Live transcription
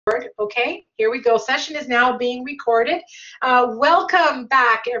Okay, here we go. Session is now being recorded. Welcome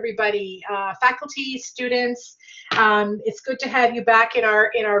back, everybody, faculty, students. It's good to have you back in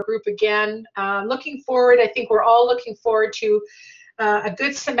our group again. Looking forward. I think we're all looking forward to a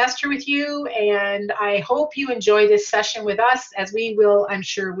good semester with you, and I hope you enjoy this session with us, as we will, I'm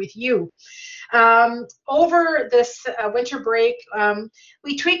sure, with you. Over this winter break,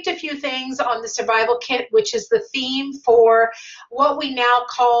 we tweaked a few things on the survival kit, which is the theme for what we now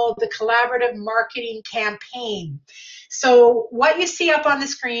call the collaborative marketing campaign. So what you see up on the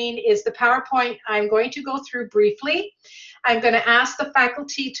screen is the PowerPoint I'm going to go through briefly. I'm going to ask the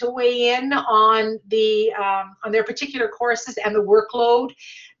faculty to weigh in on their particular courses and the workload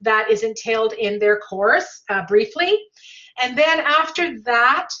that is entailed in their course briefly. And then after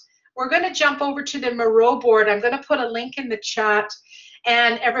that, we're going to jump over to the Moreau board. I'm going to put a link in the chat,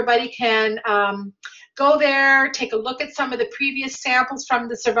 and everybody can go there, take a look at some of the previous samples from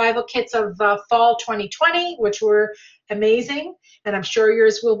the survival kits of fall 2020, which were amazing, and I'm sure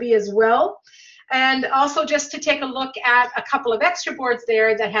yours will be as well. And also just to take a look at a couple of extra boards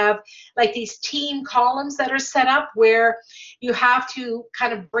there that have like these team columns that are set up where you have to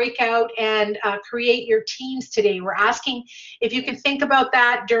kind of break out and create your teams today. We're asking if you can think about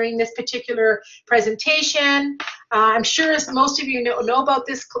that during this particular presentation. I'm sure as most of you know about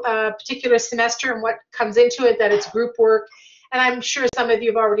this particular semester and what comes into it, that it's group work. And I'm sure some of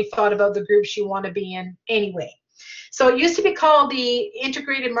you have already thought about the groups you want to be in anyway. So it used to be called the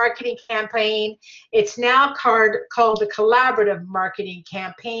Integrated Marketing Campaign. It's now called the Collaborative Marketing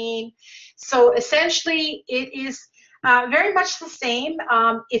Campaign. So essentially, it is very much the same.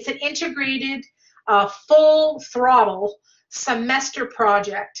 It's an integrated, full throttle semester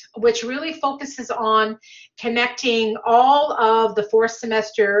project, which really focuses on connecting all of the fourth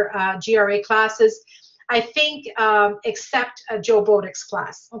semester GRA classes, I think, except Joe Bodek's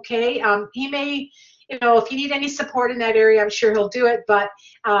class, okay? He may, you know, if you need any support in that area, I'm sure he'll do it, but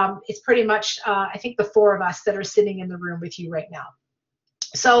it's pretty much, I think, the four of us that are sitting in the room with you right now.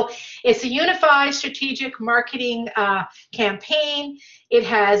 So it's a unified strategic marketing campaign. It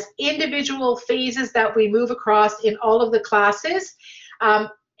has individual phases that we move across in all of the classes. And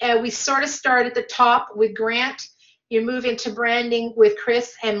we sort of start at the top with Grant. You move into branding with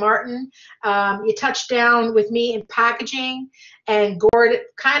Chris and Martin. You touch down with me in packaging, and Gord,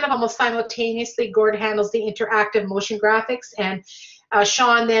 kind of almost simultaneously, Gord handles the interactive motion graphics, and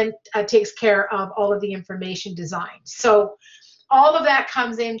Sean then takes care of all of the information design. So all of that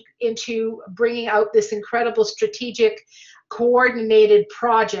comes into bringing out this incredible strategic coordinated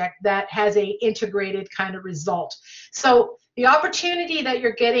project that has a integrated kind of result. So the opportunity that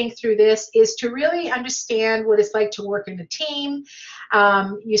you're getting through this is to really understand what it's like to work in a team.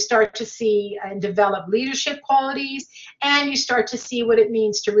 You start to see and develop leadership qualities, and you start to see what it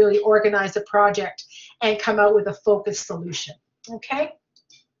means to really organize a project and come out with a focused solution, okay?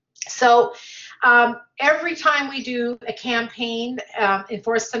 So every time we do a campaign in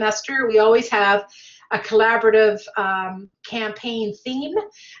fourth semester, we always have a collaborative campaign theme.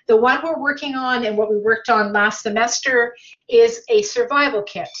 The one we're working on and what we worked on last semester is a survival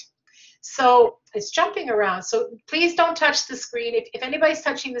kit. So it's jumping around. So please don't touch the screen. If anybody's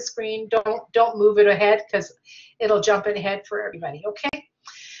touching the screen, don't move it ahead, because it'll jump ahead for everybody, okay?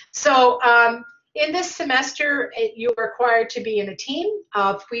 So in this semester, you're required to be in a team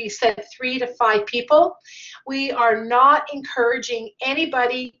of, we said, 3 to 5 people. We are not encouraging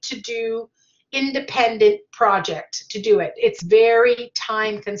anybody to do independent project to do it. It's very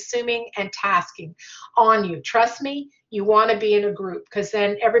time consuming and tasking on you. Trust me, you want to be in a group, because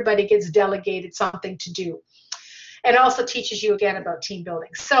then everybody gets delegated something to do. And also teaches you again about team building.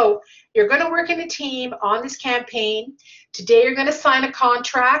 So you're going to work in a team on this campaign. Today you're going to sign a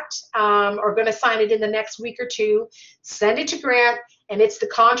contract, or going to sign it in the next week or two, send it to Grant, and it's the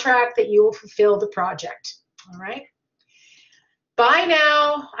contract that you will fulfill the project. All right? By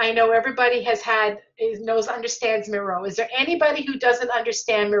now, I know everybody understands Miro. Is there anybody who doesn't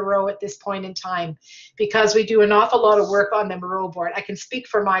understand Miro at this point in time? Because we do an awful lot of work on the Miro board. I can speak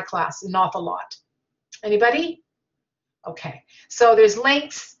for my class, an awful lot. Anybody? Okay. So there's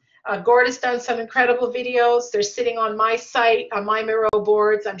links. Gord has done some incredible videos. They're sitting on my site, on my Miro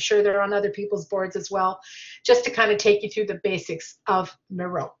boards. I'm sure they're on other people's boards as well, just to kind of take you through the basics of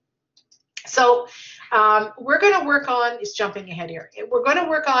Miro. So we're going to work on, it's jumping ahead here, we're going to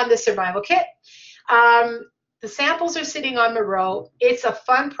work on the survival kit. The samples are sitting on Moreau. It's a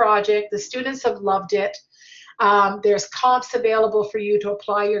fun project. The students have loved it. There's comps available for you to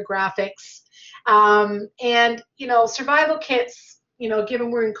apply your graphics. And, you know, survival kits, you know, given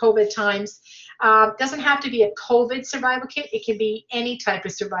we're in COVID times, Doesn't have to be a COVID survival kit. It can be any type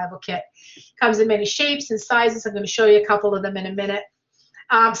of survival kit. Comes in many shapes and sizes. I'm going to show you a couple of them in a minute.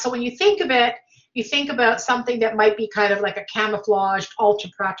 So when you think of it, you think about something that might be kind of like a camouflaged, ultra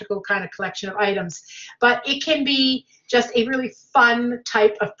practical kind of collection of items, but it can be just a really fun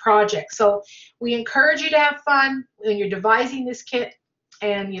type of project. So we encourage you to have fun when you're devising this kit,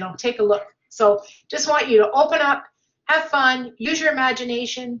 and take a look. So just want you to open up, have fun, use your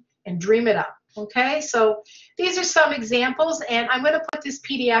imagination, and dream it up. Okay, so these are some examples, and I'm going to put this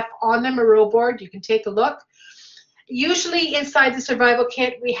PDF on the Miro board. You can take a look. Usually inside the survival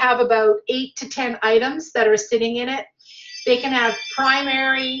kit, we have about 8 to 10 items that are sitting in it. They can have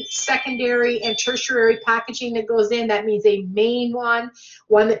primary, secondary, and tertiary packaging that goes in. That means a main one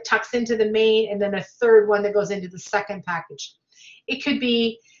that tucks into the main, and then a third one that goes into the second package. It could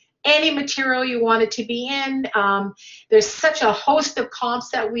be any material you want it to be in. There's such a host of comps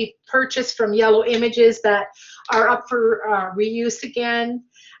that we've purchased from Yellow Images that are up for reuse again.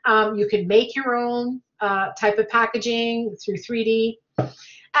 You can make your own type of packaging through 3D.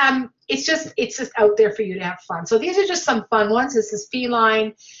 It's just out there for you to have fun. So these are just some fun ones. This is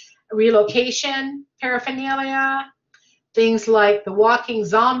feline relocation paraphernalia, things like the walking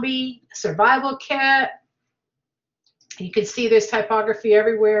zombie survival kit. You can see there's typography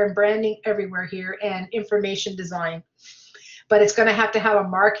everywhere and branding everywhere here and information design. But it's going to have a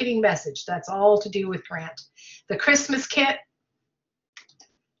marketing message. That's all to do with Grant. The Christmas kit,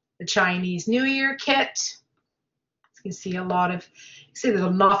 the Chinese New Year kit. You can see there's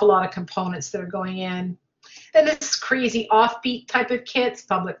an awful lot of components that are going in. Then this crazy offbeat type of kits,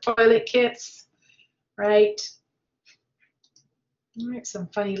 public toilet kits, right? All right, some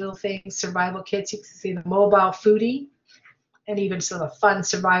funny little things, survival kits. You can see the mobile foodie and even sort of fun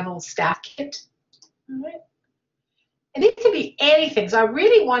survival staff kit. All right. And it can be anything. So I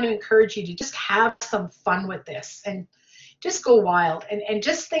really want to encourage you to just have some fun with this and just go wild and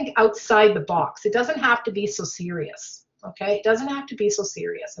just think outside the box. It doesn't have to be so serious, okay? It doesn't have to be so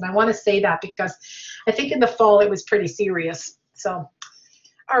serious. And I want to say that because I think in the fall it was pretty serious. So,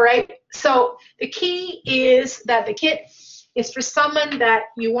 all right. So the key is that the kit is for someone that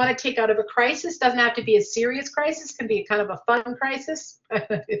you want to take out of a crisis. Doesn't have to be a serious crisis. Can be a kind of a fun crisis,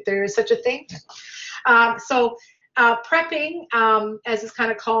 if there is such a thing. Prepping, as it's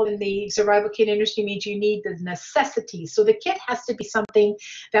kind of called in the survival kit industry, means you need the necessities. So the kit has to be something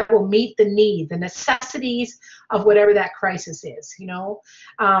that will meet the need, the necessities of whatever that crisis is,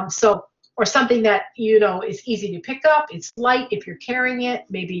 or something that, is easy to pick up. It's light if you're carrying it.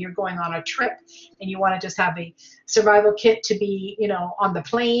 Maybe you're going on a trip and you want to just have a survival kit to be, on the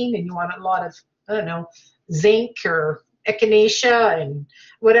plane, and you want a lot of, I don't know, zinc or echinacea and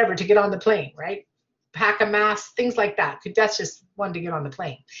whatever to get on the plane, right? Pack a mask, things like that. That's just one to get on the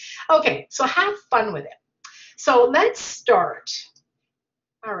plane. Okay, so have fun with it. So let's start.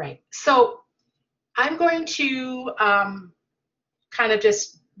 All right, so I'm going to kind of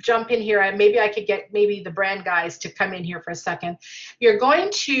just jump in here. Maybe I could get the brand guys to come in here for a second. You're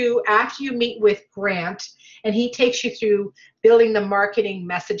going to, after you meet with Grant, and he takes you through building the marketing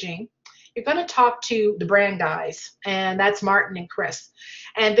messaging, you're going to talk to the brand guys, and that's Martin and Chris.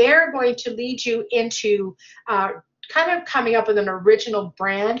 And they're going to lead you into kind of coming up with an original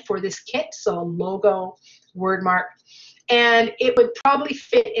brand for this kit, so a logo, word mark. And it would probably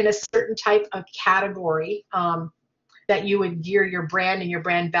fit in a certain type of category that you would gear your brand and your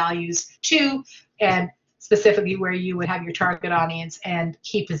brand values to, and specifically where you would have your target audience and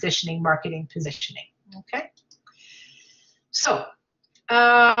key positioning, marketing positioning. Okay? So,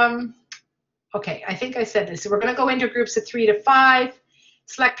 okay, I think I said this. So we're going to go into groups of 3 to 5,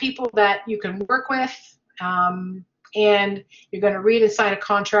 select people that you can work with, and you're going to read and sign a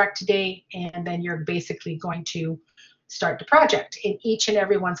contract today, and then you're basically going to start the project in each and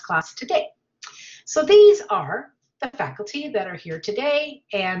everyone's class today. So these are the faculty that are here today,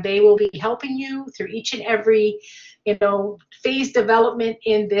 and they will be helping you through each and every, phase development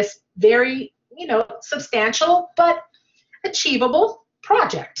in this very, substantial but achievable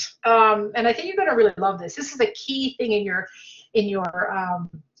project. And I think you're going to really love this. This is a key thing in your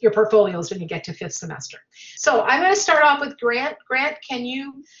portfolios when you get to 5th semester. So I'm going to start off with Grant. Grant, can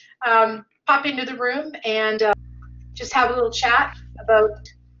you pop into the room and just have a little chat about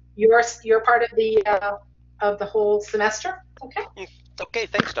your part of the whole semester? Okay. Okay,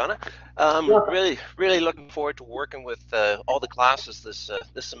 thanks, Donna. Really looking forward to working with all the classes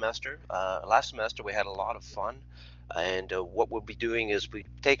this semester. Last semester we had a lot of fun, and what we'll be doing is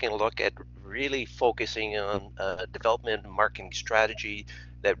taking a look at really focusing on development and marketing strategy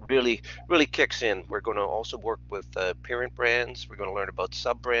that really kicks in. We're going to also work with parent brands. We're going to learn about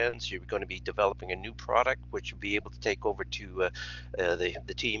sub brands. You're going to be developing a new product which you'll be able to take over to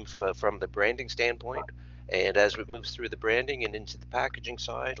the team from the branding standpoint. And as we move through the branding and into the packaging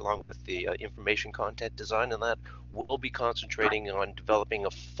side, along with the information content design and that, we'll be concentrating on developing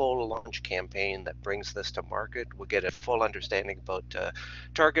a full launch campaign that brings this to market. We'll get a full understanding about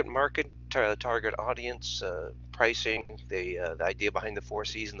target market, target audience, pricing, the idea behind the 4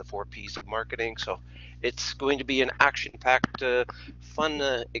 C's and the 4 P's of marketing. So it's going to be an action-packed, fun,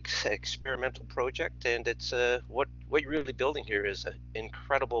 experimental project, and it's what you're really building here is an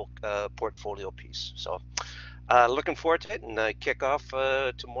incredible portfolio piece. So looking forward to it, and kick off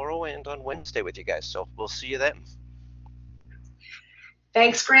tomorrow and on Wednesday with you guys. So we'll see you then.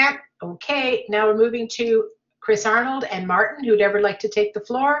 Thanks, Grant. Okay, now we're moving to Chris Arnold and Martin, who'd ever like to take the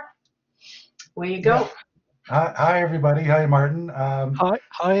floor. Where you go. Yeah. Hi, everybody. Hi, Martin.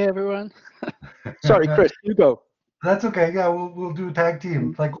 Hi, everyone. Sorry, Chris, you go. That's okay. Yeah, we'll do a tag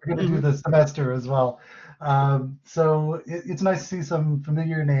team like we're going to do this semester as well. So it's nice to see some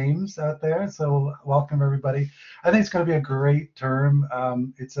familiar names out there. So welcome, everybody. I think it's going to be a great term.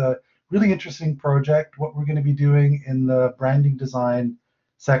 It's a really interesting project. What we're going to be doing in the branding design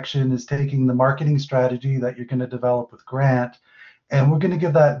section is taking the marketing strategy that you're going to develop with Grant, and we're going to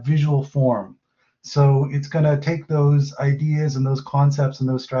give that visual form. So it's going to take those ideas and those concepts and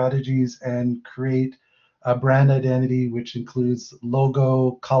those strategies and create a brand identity, which includes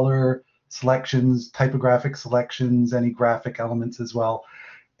logo, color selections, typographic selections, any graphic elements as well.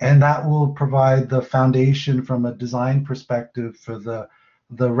 And that will provide the foundation from a design perspective for the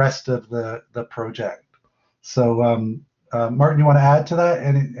rest of the project. So Martin, you want to add to that?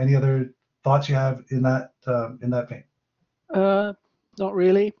 Any other thoughts you have in that vein? Not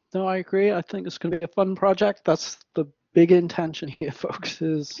really. No, I agree. I think it's going to be a fun project. That's the big intention here, folks,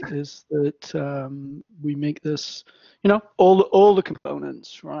 is that we make this, all the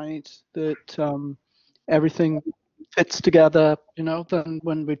components, right? That everything fits together, then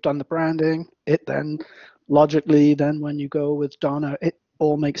when we've done the branding, it then logically, then when you go with Donna, it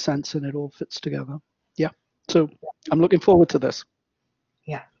all makes sense and it all fits together. Yeah. So I'm looking forward to this.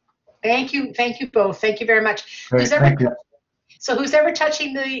 Yeah. Thank you both. Thank you very much. Great, thank you. So who's ever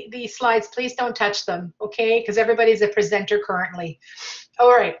touching the slides, please don't touch them, okay? Because everybody's a presenter currently.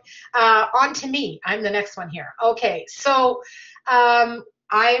 All right, on to me. I'm the next one here. Okay, so I'm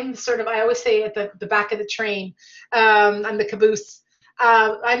I always say at the back of the train, I'm the caboose.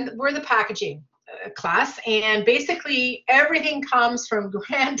 We're the packaging class, and basically everything comes from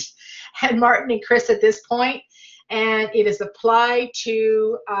Grant and Martin and Chris at this point. And it is applied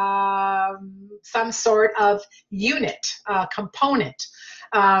to some sort of unit, component,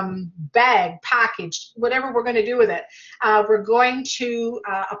 bag, package, whatever we're going to do with it. We're going to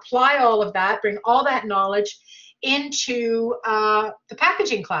apply all of that, bring all that knowledge into the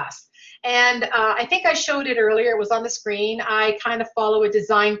packaging class. And I think I showed it earlier. It was on the screen. I kind of follow a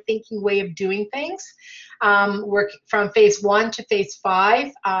design thinking way of doing things, work from phase 1 to phase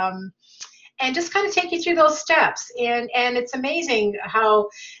 5. And just kind of take you through those steps. And it's amazing how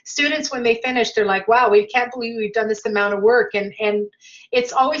students, when they finish, they're like, wow, we can't believe we've done this amount of work. And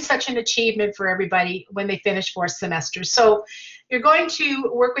it's always such an achievement for everybody when they finish 4 semesters. So you're going to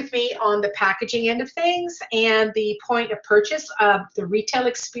work with me on the packaging end of things and the point of purchase of the retail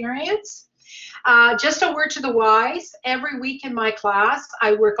experience. Just a word to the wise, every week in my class,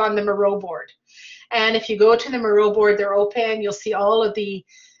 I work on the Moreau board. And if you go to the Moreau board, they're open. You'll see all of the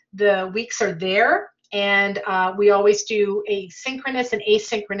weeks are there, and we always do a synchronous and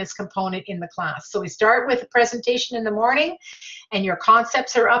asynchronous component in the class. So we start with a presentation in the morning, and your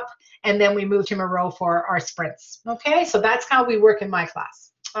concepts are up, and then we move to Moreau for our sprints. Okay, so that's how we work in my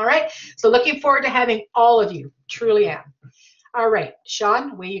class. All right, so looking forward to having all of you, truly am. All right,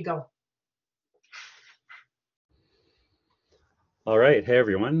 Sean, away you go. All right, hey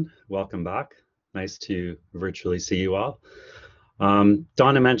everyone, welcome back. Nice to virtually see you all.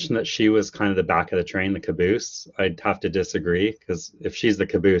 Donna mentioned that she was kind of the back of the train, the caboose. I'd have to disagree, because if she's the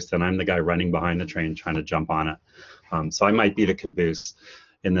caboose, then I'm the guy running behind the train trying to jump on it. So I might be the caboose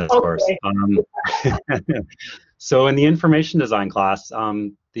in this course. So in the information design class,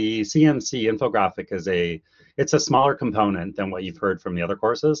 the CMC infographic it's a smaller component than what you've heard from the other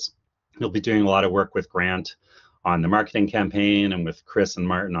courses. You'll be doing a lot of work with Grant on the marketing campaign, and with Chris and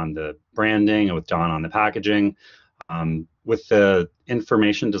Martin on the branding, and with Don on the packaging. With the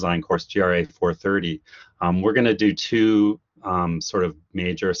information design course, GRA 430, we're going to do 2 sort of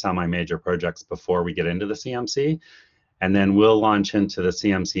major, semi-major projects before we get into the CMC. And then we'll launch into the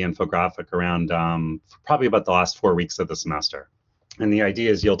CMC infographic around probably about the last 4 weeks of the semester. And the idea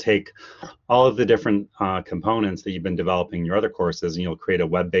is you'll take all of the different components that you've been developing in your other courses, and you'll create a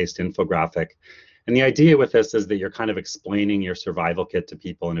web-based infographic. And the idea with this is that you're kind of explaining your survival kit to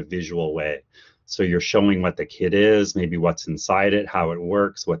people in a visual way. So you're showing what the kit is, maybe what's inside it, how it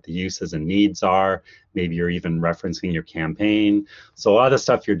works, what the uses and needs are. Maybe you're even referencing your campaign. So a lot of the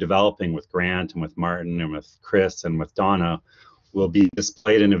stuff you're developing with Grant and with Martin and with Chris and with Donna will be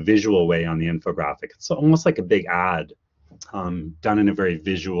displayed in a visual way on the infographic. It's almost like a big ad done in a very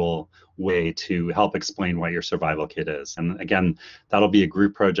visual way to help explain what your survival kit is. And again, that'll be a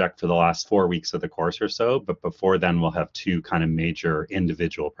group project for the last 4 weeks of the course or so, but before then we'll have 2 kind of major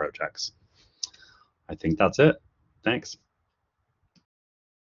individual projects. I think that's it. Thanks.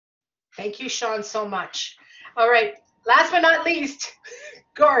 Thank you, Sean, so much. All right, last but not least,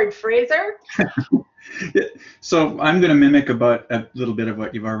 Gord Fraser. So I'm going to mimic about a little bit of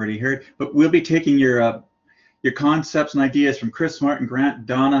what you've already heard, but we'll be taking your concepts and ideas from Chris, Martin, Grant,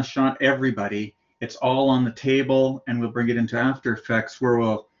 Donna, Sean, everybody. It's all on the table, and we'll bring it into After Effects, where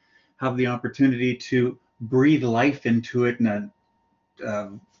we'll have the opportunity to breathe life into it in a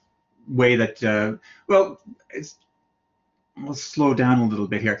way that, well, we'll slow down a little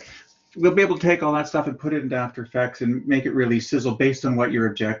bit here. We'll be able to take all that stuff and put it into After Effects and make it really sizzle based on what your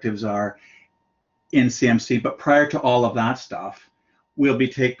objectives are in CMC. But prior to all of that stuff, we'll be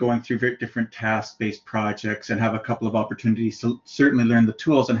going through very different task-based projects and have a couple of opportunities to certainly learn the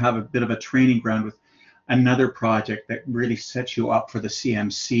tools and have a bit of a training ground with another project that really sets you up for the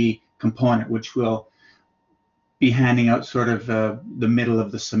CMC component, which will be handing out sort of the middle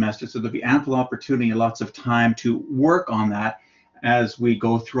of the semester. So there'll be ample opportunity and lots of time to work on that as we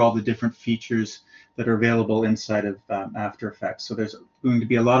go through all the different features that are available inside of After Effects. So there's going to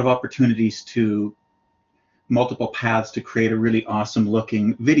be a lot of opportunities to multiple paths to create a really awesome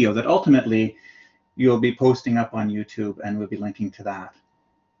looking video that ultimately you'll be posting up on YouTube, and we'll be linking to that.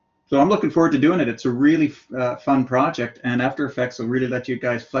 So I'm looking forward to doing it. It's a really fun project, and After Effects will really let you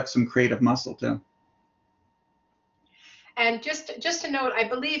guys flex some creative muscle too. And just to note, I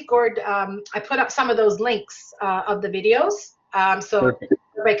believe, Gord, I put up some of those links of the videos, so Perfect.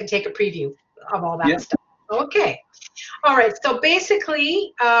 everybody can take a preview of all that stuff. Okay. All right. So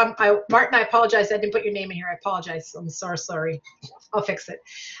basically, Martin, I apologize. I didn't put your name in here. I apologize. I'm sorry. I'll fix it.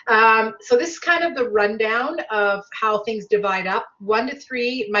 So this is kind of the rundown of how things divide up. 1 to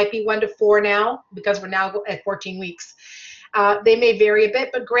 3, might be 1 to 4 now, because we're now at 14 weeks. They may vary a bit,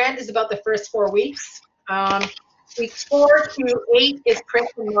 but Grant is about the first 4 weeks. Weeks 4 to 8 is Chris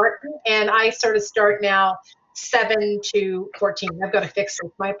and Martin, and I sort of start now 7 to 14. I've got to fix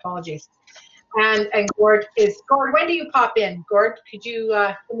this. My apologies. And Gord, when do you pop in? Gord, could you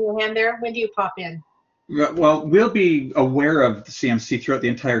give me a hand there? When do you pop in? Well, we'll be aware of the CMC throughout the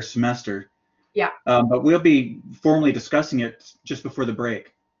entire semester. Yeah. But we'll be formally discussing it just before the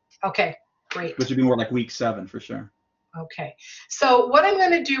break. Okay, great. Which would be more like week 7 for sure. Okay, so what I'm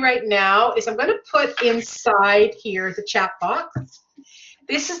going to do right now is I'm going to put inside here the chat box.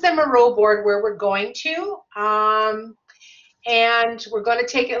 This is the Moreau board where we're going to, and we're going to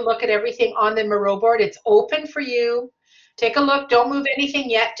take a look at everything on the Moreau board. It's open for you. Take a look. Don't move anything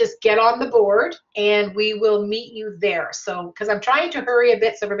yet. Just get on the board, and we will meet you there. So, because I'm trying to hurry a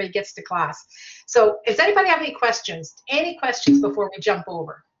bit so everybody gets to class. So, does anybody have any questions? Any questions before we jump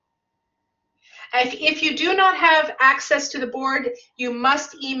over? If you do not have access to the board, you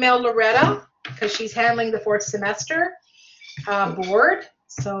must email Loretta, because she's handling the 4th semester board.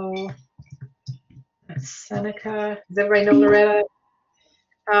 So that's Seneca. Does everybody know Loretta?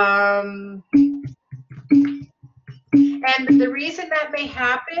 And the reason that may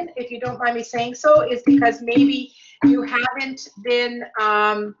happen, if you don't mind me saying so, is because maybe you haven't been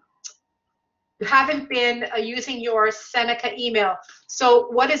using your Seneca email. So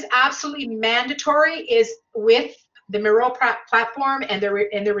what is absolutely mandatory is with the Miro platform and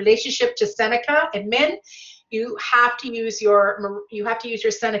the relationship to Seneca admin, you have to use your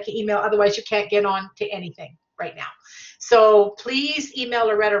Seneca email. Otherwise, you can't get on to anything right now. So please email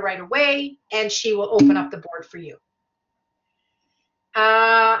Loretta right away, and she will open up the board for you.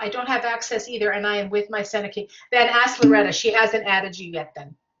 I don't have access either, and I am with my Seneca. Then ask Loretta. She hasn't added you yet.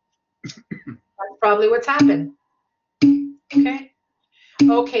 Then. That's probably what's happened. Okay.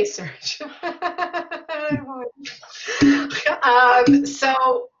 Okay, Serge.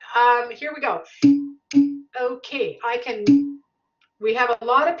 Here we go. Okay, we have a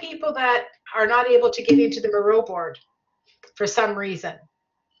lot of people that are not able to get into the Moreau board for some reason.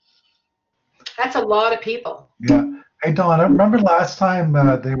 That's a lot of people. Yeah. Hey, Dawn, I remember last time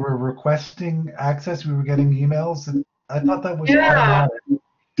they were requesting access. We were getting emails I thought that was Yeah. automatic.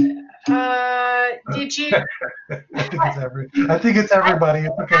 Did you? I think it's everybody.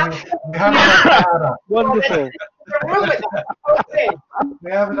 It's okay. We have enough data. Wonderful. Okay.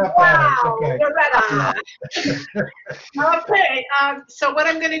 We have enough data. Wow, It's okay. Loretta. Okay, so what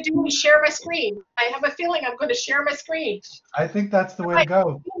I'm going to do is share my screen. I have a feeling I'm going to share my screen. I think that's the way to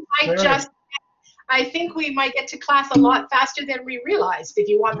go. I think we might get to class a lot faster than we realized, if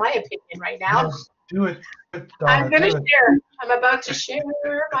you want my opinion right now. Yes, do it. Donna, I'm going to share. I'm about to share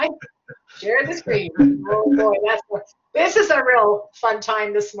the screen. Oh boy, this is a real fun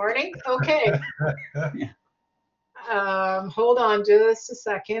time this morning. Okay. Hold on just a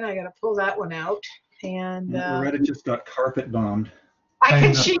second. I got to pull that one out. And Loretta just got carpet bombed. Poor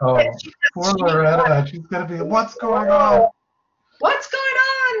Loretta. She's gonna be. What's going on? What's going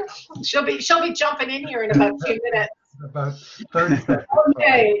on? She'll be jumping in here in about 2 minutes. About 30 seconds.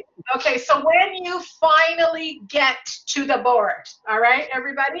 Okay. So when you finally get to the board, all right,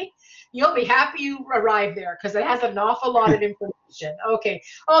 everybody, you'll be happy you arrived there because it has an awful lot of information. Okay.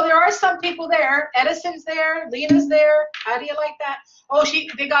 Oh, there are some people there. Edison's there. Lena's there. How do you like that? Oh,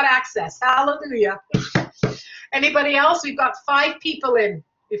 they got access. Hallelujah. Anybody else? We've got 5 people in.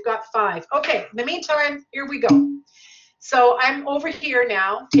 We've got 5. Okay. In the meantime, here we go. So I'm over here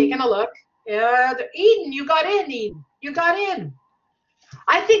now, taking a look. Eden, you got in, Eden. You got in.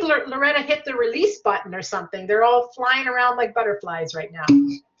 I think Loretta hit the release button or something. They're all flying around like butterflies right now.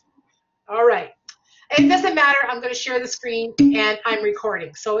 All right. It doesn't matter. I'm going to share the screen and I'm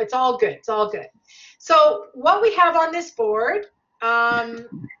recording. So it's all good. It's all good. So what we have on this board, I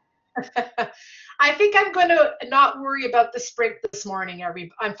think I'm going to not worry about the sprint this morning.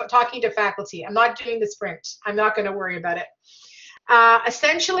 I'm talking to faculty. I'm not doing the sprint. I'm not going to worry about it.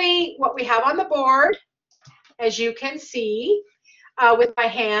 Essentially, what we have on the board, as you can see with my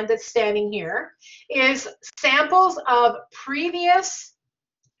hand that's standing here, is samples of previous,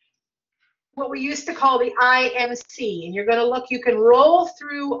 what we used to call the IMC. And you're going to look, you can roll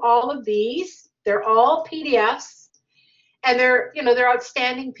through all of these. They're all PDFs, and they're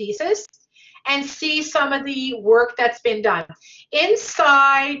outstanding pieces, and see some of the work that's been done.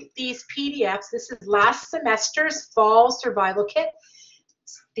 Inside these PDFs, this is last semester's fall survival kit.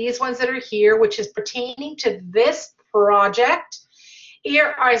 These ones that are here, which is pertaining to this project.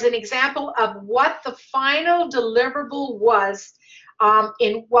 Here is an example of what the final deliverable was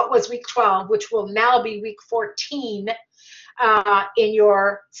in what was week 12, which will now be week 14 in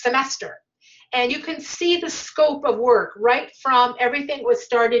your semester. And you can see the scope of work right from everything was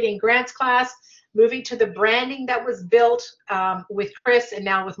started in Grant's class, moving to the branding that was built with Chris and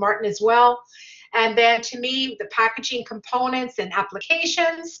now with Martin as well. And then to me, the packaging components and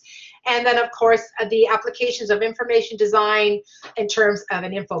applications. And then, of course, the applications of information design in terms of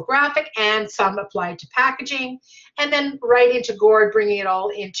an infographic and some applied to packaging. And then right into Gord, bringing it all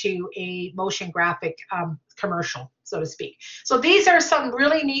into a motion graphic commercial, so to speak. So these are some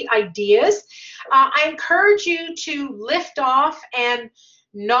really neat ideas. I encourage you to lift off and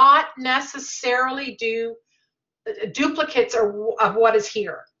not necessarily do duplicates of what is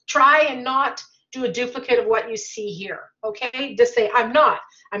here. Try and not do a duplicate of what you see here, okay? Just say, I'm not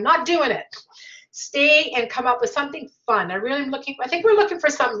doing it. Stay and come up with something fun. I think we're looking for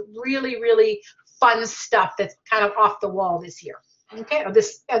some really, really fun stuff that's kind of off the wall this year, okay? Or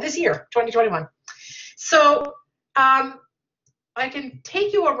this year, 2021. So I can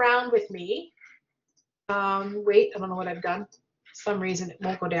take you around with me. Wait, I don't know what I've done. For some reason it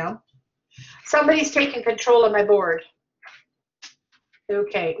won't go down. Somebody's taking control of my board.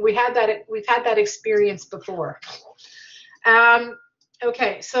 Okay, we've had that experience before.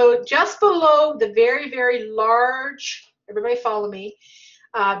 Okay, so just below the very, very large, everybody follow me,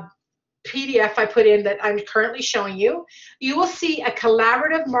 PDF I put in that I'm currently showing you, you will see a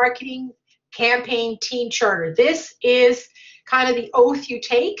collaborative marketing campaign team charter. This is kind of the oath you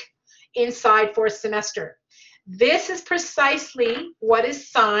take inside fourth semester. This is precisely what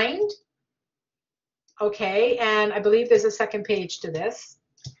is signed. Okay, and I believe there's a second page to this.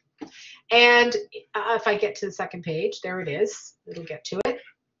 And if I get to the second page, there it is. It'll get to it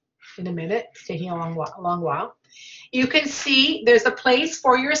in a minute. It's taking a long while. You can see there's a place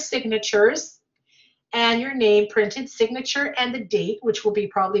for your signatures and your name printed, signature and the date, which will be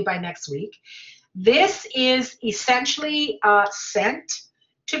probably by next week. This is essentially sent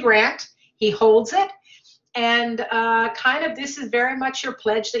to Grant. He holds it. And kind of this is very much your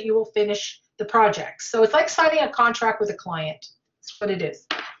pledge that you will finish the project. So it's like signing a contract with a client. That's what it is.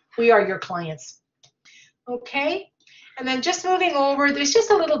 We are your clients. Okay, and then just moving over, there's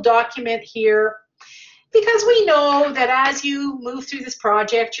just a little document here. Because we know that as you move through this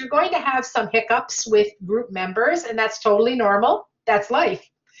project, you're going to have some hiccups with group members, and that's totally normal. That's life.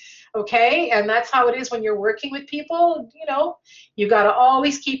 Okay, and that's how it is when you're working with people. You know, you got to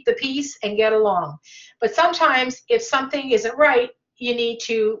always keep the peace and get along. But sometimes if something isn't right, you need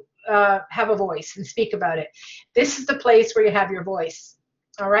to have a voice and speak about it. This is the place where you have your voice.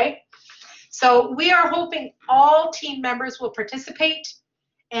 All right, so we are hoping all team members will participate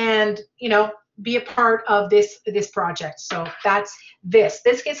and, you know, be a part of this project. So that's this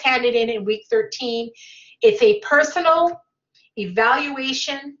gets handed in week 13. It's a personal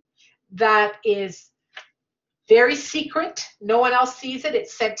evaluation that is very secret. No one else sees it.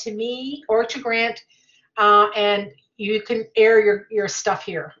 It's sent to me or to Grant, and you can air your stuff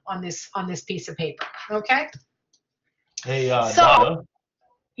here on this piece of paper. Okay. Hey, So, Donna.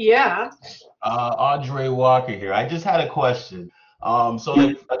 Yeah. Andre Walker here. I just had a question. So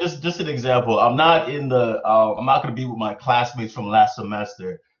like just an example. I'm not gonna be with my classmates from last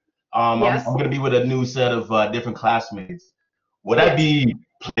semester. Yes. I'm gonna be with a new set of different classmates. Would I Yes. be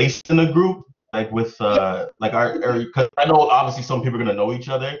placed in a group like with because I know obviously some people are gonna know each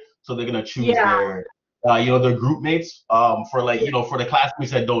other, so they're gonna choose their their group mates. For like for the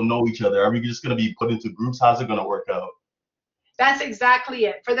classmates that don't know each other, are we just gonna be put into groups? How's it gonna work out? That's exactly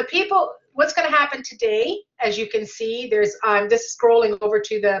it. For the people, what's going to happen today, as you can see, there's this scrolling over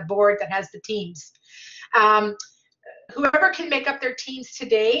to the board that has the teams. Whoever can make up their teams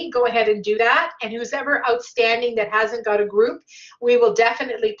today, go ahead and do that. And who's ever outstanding that hasn't got a group, we will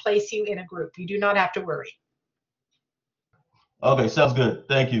definitely place you in a group. You do not have to worry. Okay, sounds good.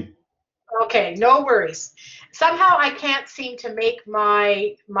 Thank you. Okay, no worries. Somehow I can't seem to make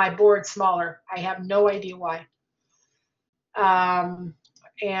my board smaller. I have no idea why.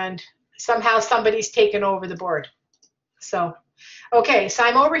 And somehow somebody's taken over the board. So, okay, so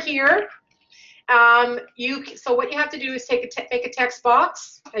I'm over here. So what you have to do is make a text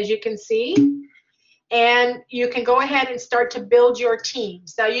box, as you can see, and you can go ahead and start to build your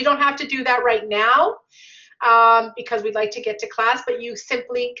teams. Now, you don't have to do that right now because we'd like to get to class, but you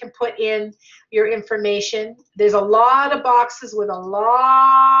simply can put in your information. There's a lot of boxes with a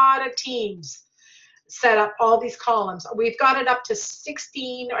lot of teams set up, all these columns. We've got it up to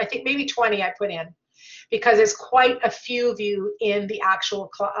 16, or I think maybe 20 I put in, because there's quite a few of you in the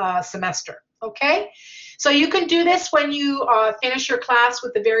actual semester. Okay, so you can do this when you finish your class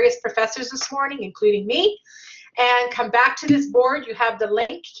with the various professors this morning, including me, and come back to this board. You have the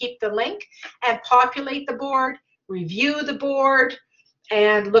link, keep the link, and populate the board, review the board,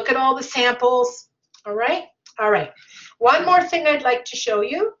 and look at all the samples. All right, all right. One more thing I'd like to show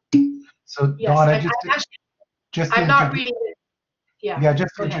you. So Yes, Donna, I'm not reading it. Yeah,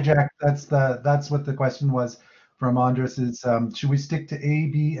 just to interject, that's what the question was from Andres is, should we stick to A,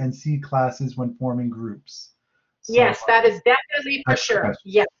 B, and C classes when forming groups? So, yes, that is definitely for sure.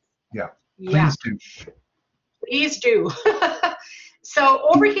 Yes. Yeah, please do. Please do. So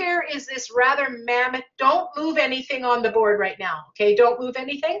over here is this rather mammoth, don't move anything on the board right now, okay? Don't move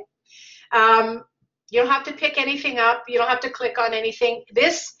anything. You don't have to pick anything up. You don't have to click on anything.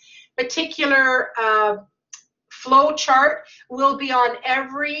 This particular flow chart will be on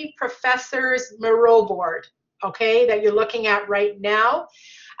every professor's Miro board, okay, that you're looking at right now.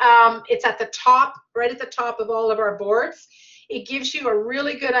 It's at the top, right at the top of all of our boards. It gives you a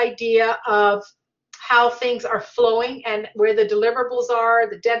really good idea of how things are flowing and where the deliverables are,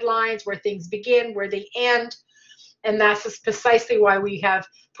 the deadlines, where things begin, where they end. And that's precisely why we have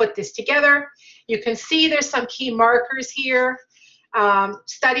put this together. You can see there's some key markers here.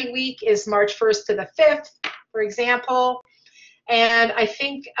 Study week is March 1st to the 5th, for example. And I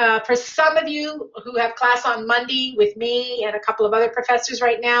think for some of you who have class on Monday with me and a couple of other professors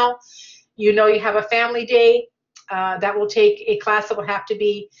right now, you know you have a family day that will take a class that will have to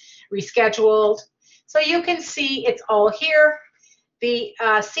be rescheduled. So you can see it's all here. The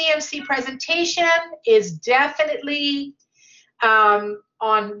CMC presentation is definitely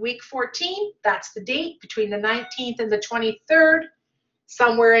on week 14. That's the date, between the 19th and the 23rd.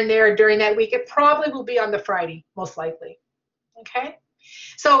 Somewhere in there during that week. It probably will be on the Friday, most likely. Okay?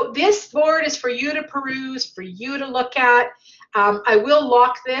 So this board is for you to peruse, for you to look at. I will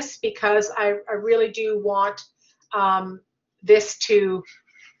lock this because I really do want this to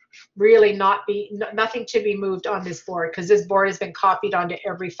really nothing to be moved on this board, because this board has been copied onto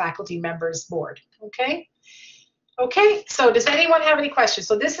every faculty member's board. Okay? Okay, so does anyone have any questions?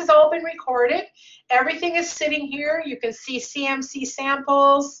 So this has all been recorded. Everything is sitting here. You can see CMC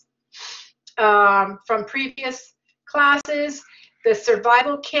samples from previous classes. The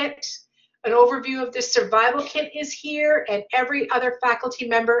survival kit An overview of the survival kit is here, and every other faculty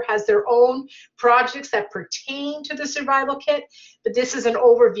member has their own projects that pertain to the survival kit, but this is an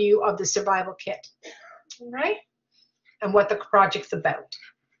overview of the survival kit, all right? And what the project's about.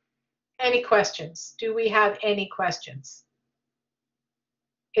 Any questions? Do we have any questions?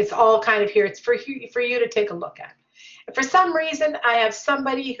 It's all kind of here. It's for you to take a look at. And for some reason, I have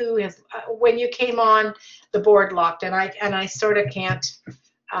somebody who has, when you came on, the board locked, and I sort of can't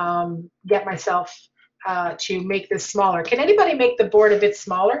get myself to make this smaller. Can anybody make the board a bit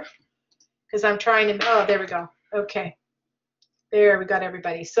smaller? Because I'm trying to, oh, there we go. Okay. There, we got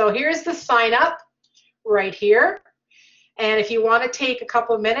everybody. So here's the sign up right here. And if you want to take a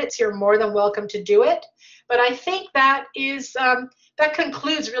couple of minutes, you're more than welcome to do it. But I think that is, that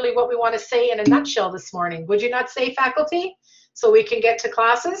concludes really what we want to say in a nutshell this morning. Would you not say, faculty? So we can get to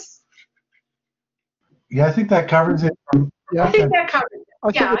classes? Yeah, I think that covers it. Yeah. I think that covers it.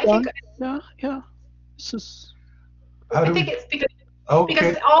 I think Yeah, This is. I think it's because, Okay.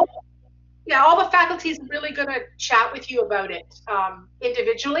 because all the faculty is really going to chat with you about it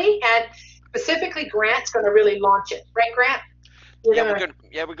individually, and specifically Grant's going to really launch it, right, Grant?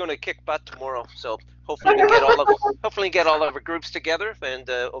 We're going to kick butt tomorrow. So hopefully we get all of our groups together, and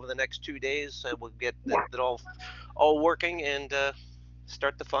over the next 2 days we'll get it all working and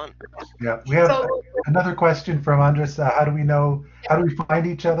start the fun. Yeah, we have another question from Andres. How do we know? How do we find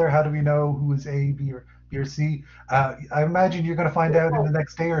each other? How do we know who is A, B, or C? I imagine you're going to find out in the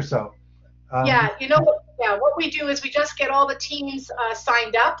next day or so. You know, what we do is we just get all the teams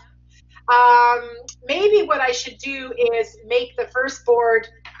signed up. Maybe what I should do is make the first board,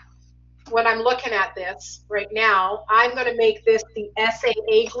 when I'm looking at this right now, I'm going to make this the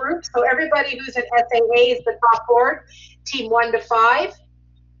SAA group. So everybody who's in SAA is the top board, team 1 to 5.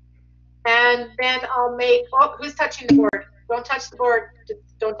 And then I'll make, oh, who's touching the board? Don't touch the board.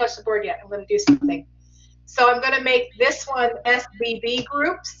 Don't touch the board yet. I'm going to do something. So I'm going to make this one SBB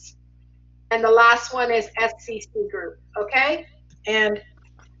groups. And the last one is SCC group, okay? And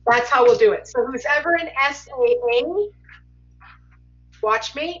that's how we'll do it. So who's ever in SAA,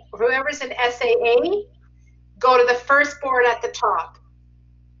 watch me, whoever's in SAA, go to the first board at the top.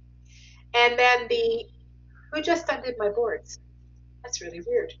 And then who just undid my boards? That's really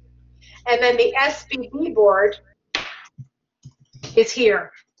weird. And then the SBB board is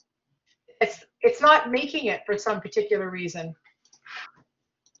here. It's not making it for some particular reason.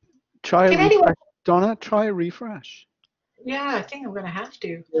 Try a refresh. Donna, try a refresh. Yeah, I think I'm going to have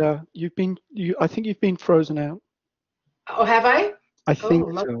to. Yeah, I think you've been frozen out. Oh, have I? I think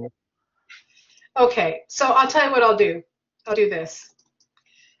so. Okay, so I'll tell you what I'll do. I'll do this.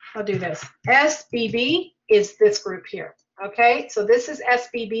 SBB is this group here. Okay, so this is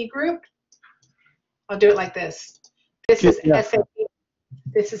SBB group. I'll do it like this. This is SAA.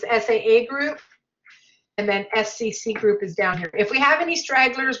 This is SAA group. And then SCC group is down here. If we have any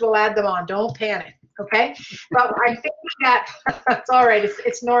stragglers, we'll add them on. Don't panic, okay? But I think that that's all right.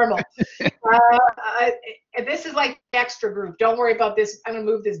 It's normal. This is like the extra group. Don't worry about this. I'm going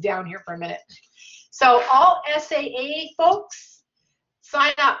to move this down here for a minute. So all SAA folks,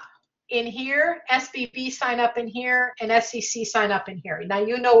 sign up in here. SBB, sign up in here. And SCC, sign up in here. Now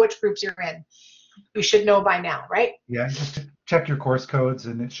you know which groups you're in. You should know by now, right? Yeah, just check your course codes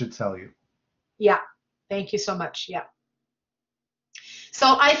and it should tell you. Yeah. Thank you so much. Yeah.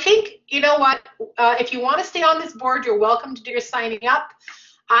 So I think, you know what, if you want to stay on this board, you're welcome to do your signing up.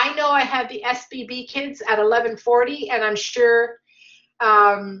 I know I have the SBB kids at 11:40, and I'm sure,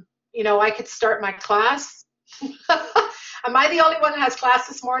 you know, I could start my class. Am I the only one that has class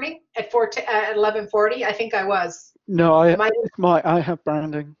this morning at 11:40? I think I was. No, I have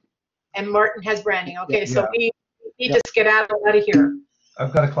branding. And Martin has branding. Okay, so we need to get out of here.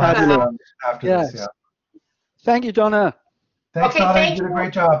 I've got a class after this, yeah. Thank you, Donna. Thanks, Donna. You did a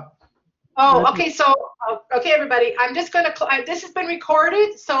great job. Oh, okay. So, okay, everybody. I'm just going to, this has been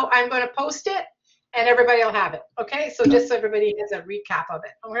recorded, so I'm going to post it, and everybody will have it. Okay? So just so everybody has a recap of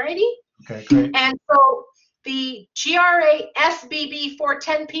it. Alrighty? Okay, great. And so the GRA SBB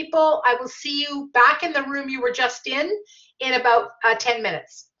 410 people, I will see you back in the room you were just in about 10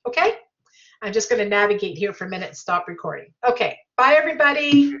 minutes. Okay? I'm just going to navigate here for a minute and stop recording. Okay. Bye,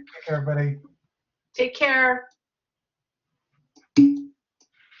 everybody. Take care, everybody. Take care.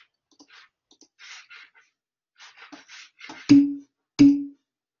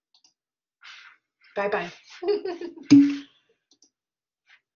 Bye-bye.